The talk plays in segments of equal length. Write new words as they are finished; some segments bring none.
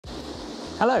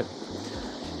Hello.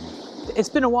 It's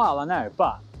been a while, I know,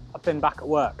 but I've been back at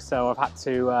work, so I've had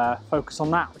to focus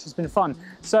on that, which has been fun.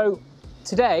 So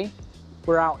today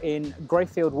we're out in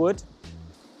Greyfield Wood,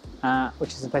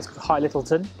 which is a place called High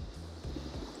Littleton.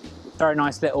 Very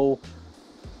nice little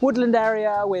woodland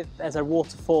area there's a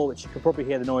waterfall, which you can probably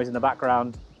hear the noise in the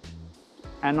background,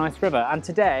 and a nice river. And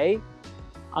today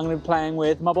I'm going to be playing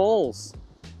with my balls.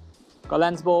 Got a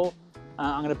lens ball.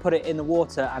 I'm going to put it in the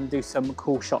water and do some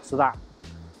cool shots with that.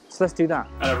 So let's do that.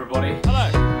 Hello everybody.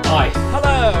 Hello. Hi.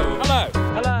 Hello. Hello.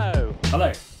 Hello.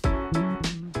 Hello.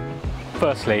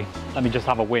 Firstly, let me just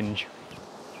have a whinge.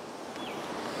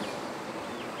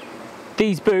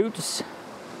 These boots are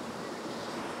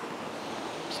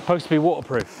supposed to be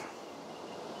waterproof.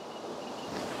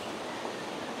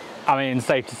 I mean, it's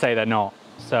safe to say they're not.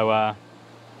 So now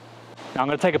I'm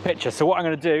going to take a picture. So what I'm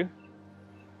going to do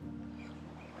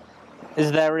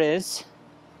is there is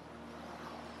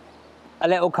a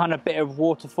little kind of bit of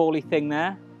waterfall-y thing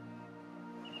there.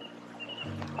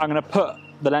 I'm going to put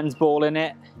the lens ball in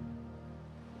it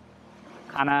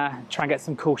and try and get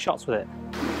some cool shots with it.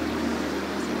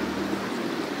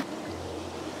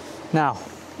 Now,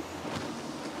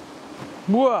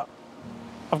 whoa,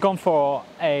 I've gone for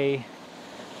a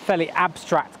fairly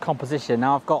abstract composition.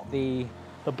 Now I've got the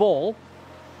ball,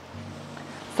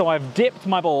 so I've dipped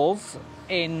my balls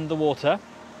in the water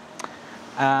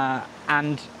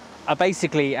and I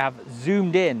basically have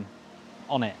zoomed in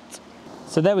on it.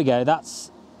 So there we go, that's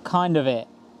kind of it.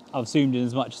 I've zoomed in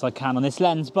as much as I can on this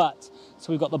lens, but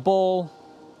so we've got the ball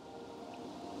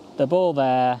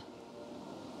there,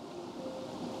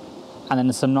 and then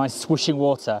there's some nice swooshing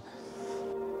water.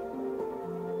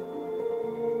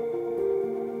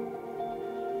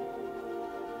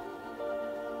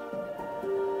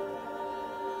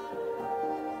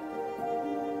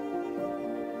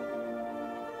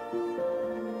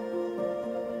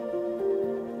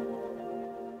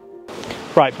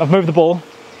 Right, I've moved the ball.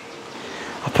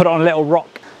 I've put it on a little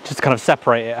rock just to kind of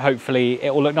separate it. Hopefully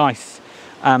it will look nice.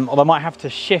 Although I might have to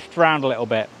shift around a little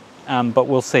bit, but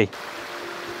we'll see.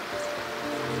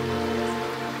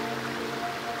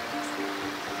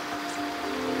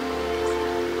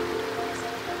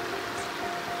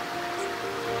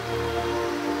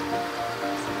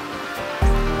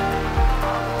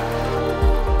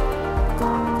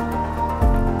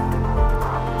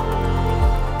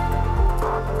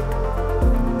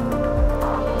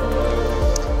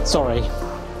 Sorry,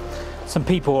 some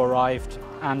people arrived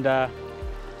and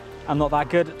I'm not that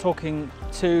good at talking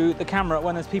to the camera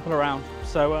when there's people around.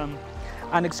 So,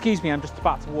 and excuse me, I'm just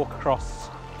about to walk across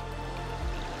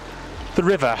the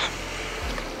river.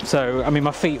 So, I mean,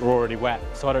 my feet are already wet,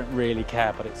 so I don't really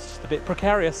care, but it's just a bit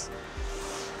precarious.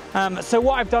 So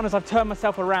what I've done is I've turned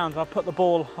myself around and I've put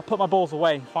my balls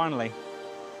away, finally.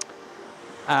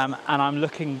 And I'm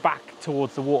looking back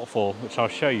towards the waterfall, which I'll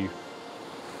show you.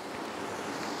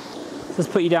 So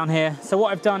let's put you down here. So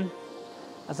what I've done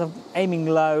is I'm aiming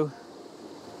low,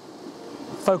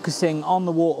 focusing on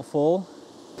the waterfall,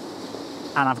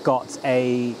 and I've got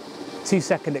a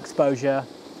 2-second exposure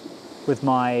with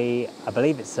my, I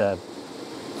believe it's a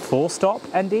 4-stop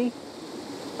ND,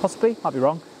 possibly, might be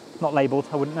wrong, not labelled,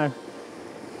 I wouldn't know.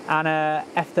 And a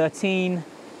F13,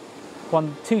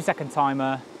 2-second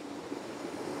timer,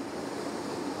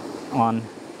 1,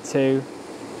 2.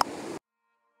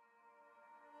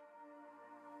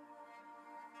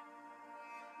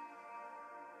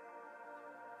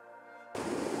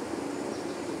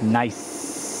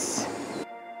 Nice.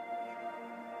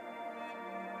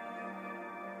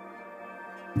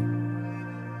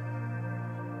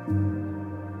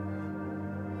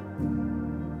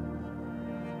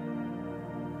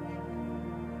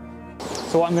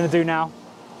 So what I'm going to do now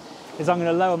is I'm going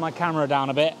to lower my camera down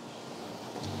a bit,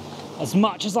 as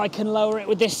much as I can lower it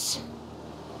with this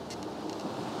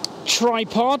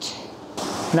tripod.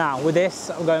 Now with this,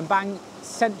 I'm going bang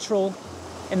central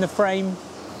in the frame.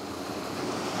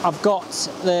 I've got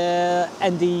the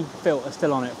ND filter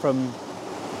still on it from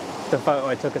the photo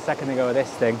I took a second ago of this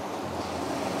thing.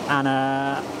 And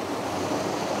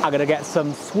I'm gonna get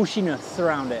some swooshiness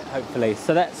around it, hopefully.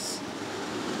 So let's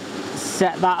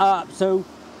set that up. So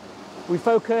we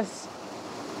focus,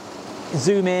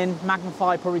 zoom in,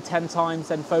 magnify probably 10 times,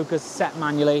 then focus, set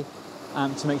manually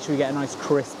to make sure we get a nice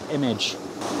crisp image.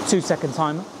 2-second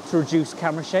timer to reduce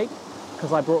camera shake,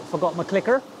 because I forgot my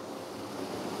clicker.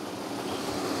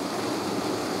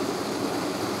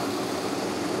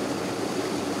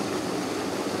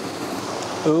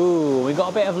 Ooh, we got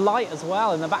a bit of light as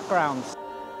well in the background.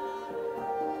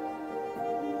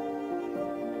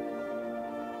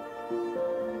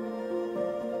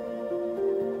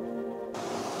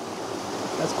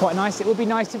 That's quite nice. It would be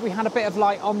nice if we had a bit of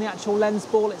light on the actual lens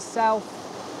ball itself,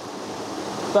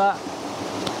 but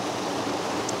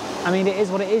I mean, it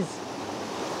is what it is.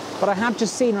 But I have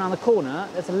just seen around the corner,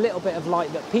 there's a little bit of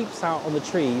light that peeps out on the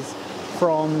trees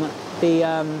from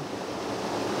the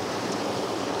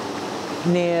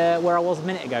near where I was a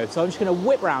minute ago. So I'm just going to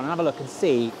whip round and have a look and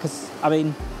see, because I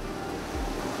mean,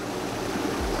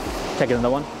 take another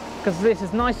one, because this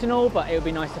is nice and all, but it would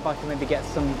be nice if I could maybe get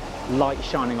some light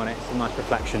shining on it, some nice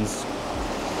reflections.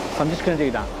 So I'm just going to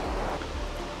do that.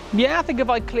 Yeah, I think if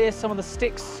I clear some of the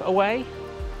sticks away,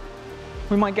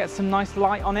 we might get some nice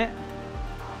light on it.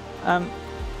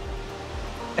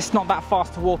 It's not that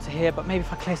fast to water here, but maybe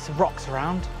if I clear some rocks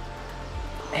around,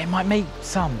 it might make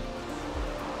some.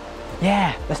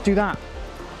 Yeah, let's do that.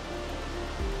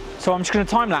 So I'm just going to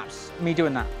time lapse me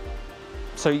doing that.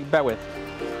 So you bear with.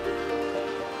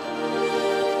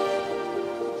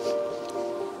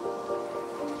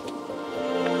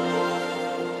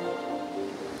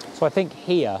 So I think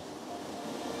here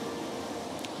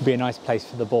would be a nice place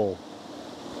for the ball.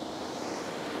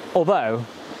 Although,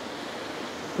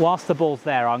 whilst the ball's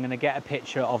there, I'm going to get a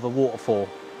picture of the waterfall.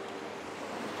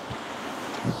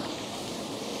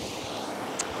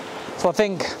 So I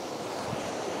think,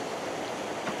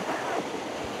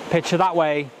 picture that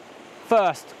way,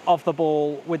 first of the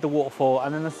ball with the waterfall,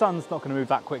 and then the sun's not going to move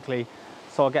that quickly,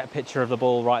 so I'll get a picture of the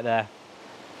ball right there.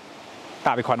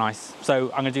 That'd be quite nice. So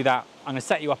I'm going to do that. I'm going to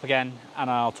set you up again, and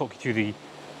I'll talk you through the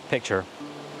picture.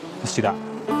 Let's do that.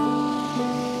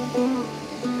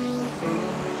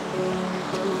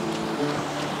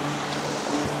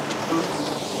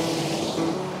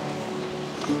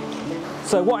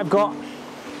 So what I've got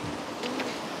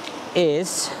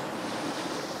is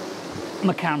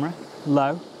my camera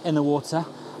low in the water.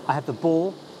 I have the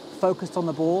ball focused on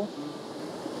the ball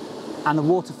and the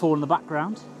waterfall in the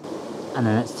background. And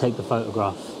then let's take the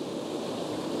photograph.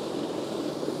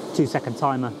 2-second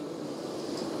timer.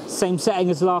 Same setting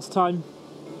as last time.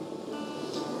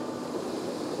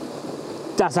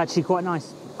 That's actually quite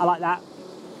nice. I like that.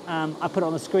 I put it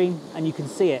on the screen and you can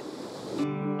see it.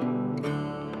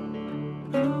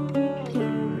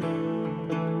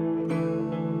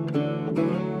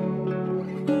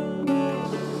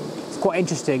 Quite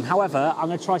interesting. However, I'm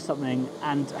going to try something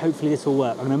and hopefully this will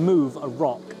work. I'm going to move a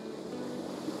rock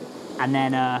and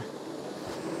then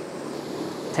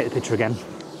take the picture again.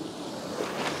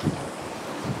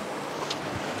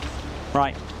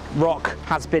 Right, rock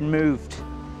has been moved.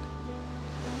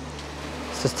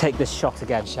 Let's just take this shot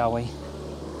again, shall we?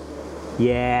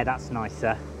 Yeah, that's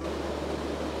nicer.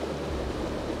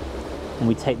 And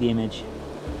we take the image.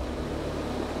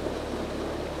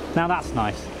 Now that's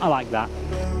nice. I like that.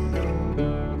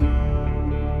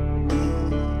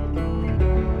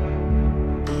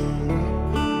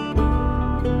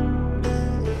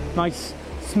 Nice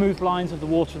smooth lines of the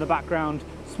water in the background,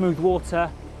 smooth water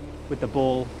with the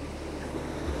ball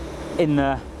in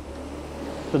the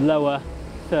lower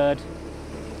third.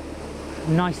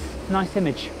 Nice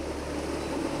image.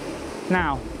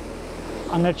 Now,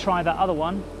 I'm going to try that other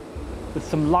one with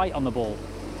some light on the ball.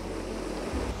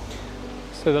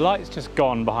 So the light's just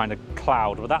gone behind a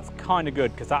cloud, but that's kind of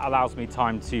good because that allows me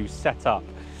time to set up.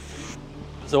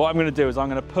 So what I'm going to do is I'm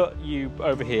going to put you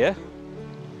over here.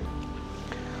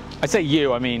 I say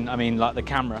you, I mean like the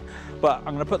camera, but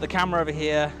I'm going to put the camera over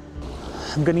here.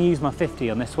 I'm going to use my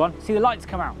 50 on this one. See the lights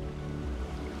come out.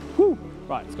 Woo!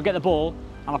 Right, let's go get the ball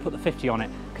and I'll put the 50 on it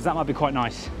because that might be quite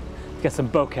nice to get some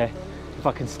bokeh if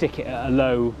I can stick it at a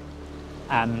low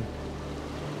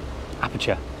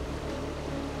aperture.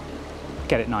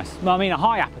 Get it nice. Well, I mean a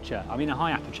high aperture.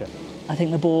 I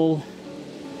think the ball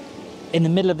in the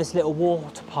middle of this little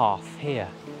water path here.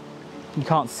 You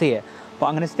can't see it, but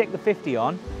I'm going to stick the 50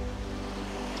 on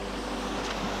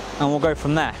and we'll go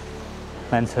from there.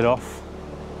 Lens hood off.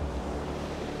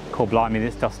 God blimey,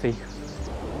 this dusty.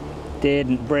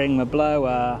 Didn't bring the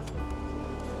blower.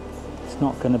 It's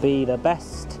not going to be the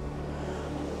best.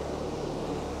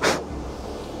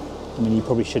 I mean, you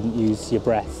probably shouldn't use your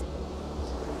breath.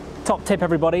 Top tip,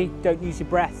 everybody, don't use your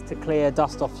breath to clear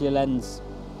dust off your lens.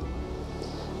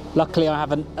 Luckily I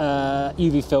have an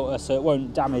UV filter so it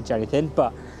won't damage anything,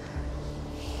 but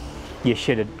you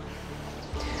shouldn't.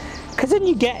 Because then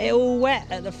you get it all wet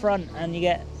at the front and you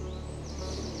get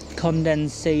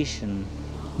condensation.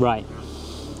 Right.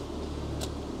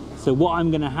 So what I'm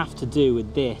going to have to do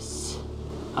with this,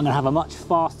 I'm going to have a much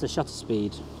faster shutter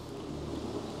speed.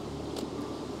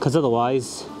 Because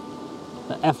otherwise,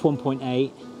 at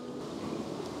f1.8,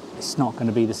 it's not going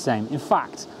to be the same. In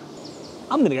fact,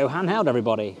 I'm going to go handheld,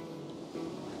 everybody.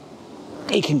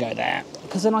 He can go there,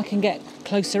 because then I can get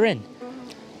closer in.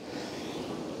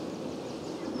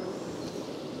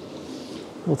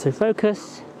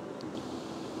 Autofocus.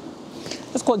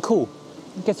 That's quite cool.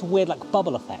 It gets a weird like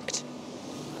bubble effect.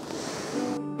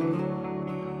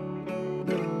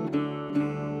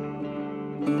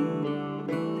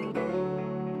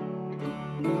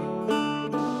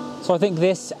 So I think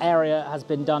this area has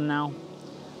been done now.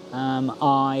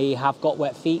 I have got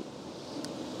wet feet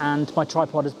and my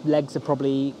tripod legs are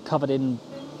probably covered in,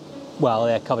 well,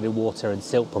 they're covered in water and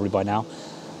silt probably by now.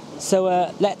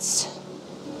 So let's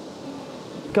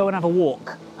go and have a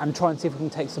walk and try and see if we can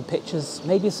take some pictures,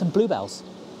 maybe some bluebells,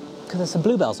 because there's some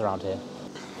bluebells around here.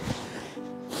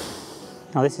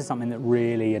 Now this is something that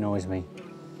really annoys me.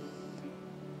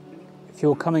 If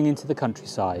you're coming into the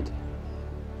countryside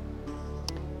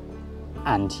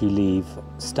and you leave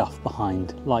stuff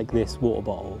behind, like this water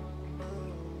bottle,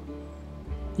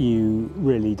 you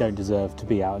really don't deserve to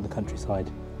be out in the countryside.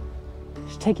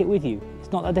 Just take it with you.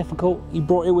 It's not that difficult. You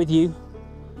brought it with you.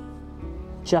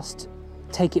 Just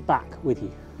take it back with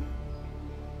you.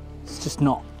 It's just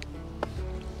not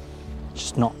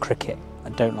cricket. I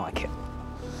don't like it.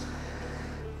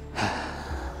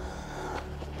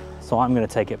 So I'm going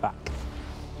to take it back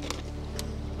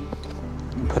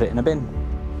and put it in a bin.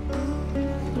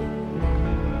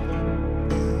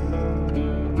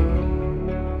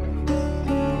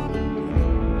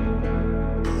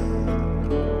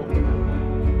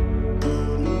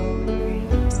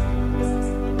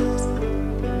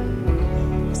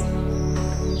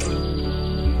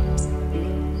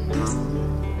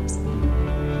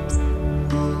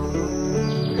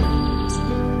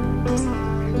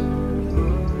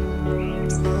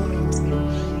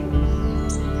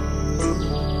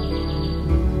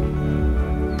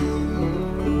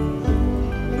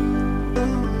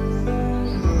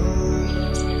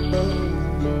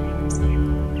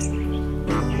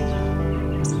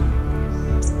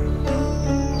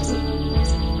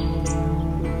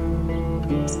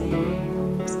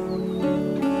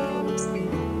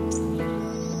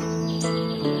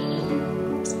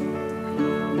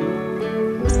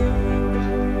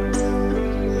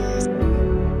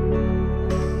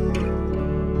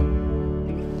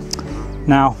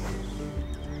 Now,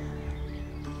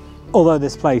 although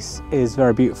this place is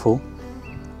very beautiful,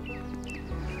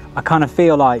 I kind of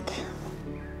feel like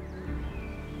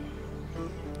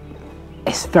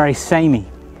it's very samey.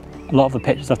 A lot of the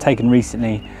pictures I've taken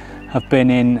recently have been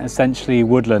in essentially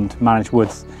woodland, managed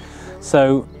woods.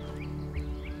 So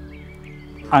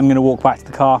I'm going to walk back to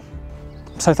the car.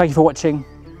 So thank you for watching.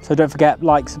 So don't forget,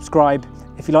 like, subscribe.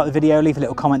 If you like the video, leave a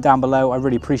little comment down below. I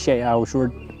really appreciate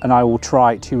it. And I will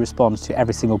try to respond to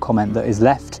every single comment that is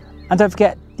left. And don't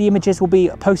forget, the images will be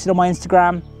posted on my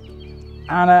Instagram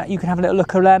and you can have a little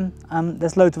look at them.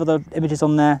 There's loads of other images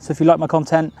on there. So if you like my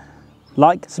content,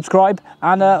 like, subscribe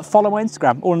and follow my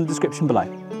Instagram, all in the description below.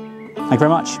 Thank you very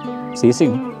much. See you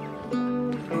soon.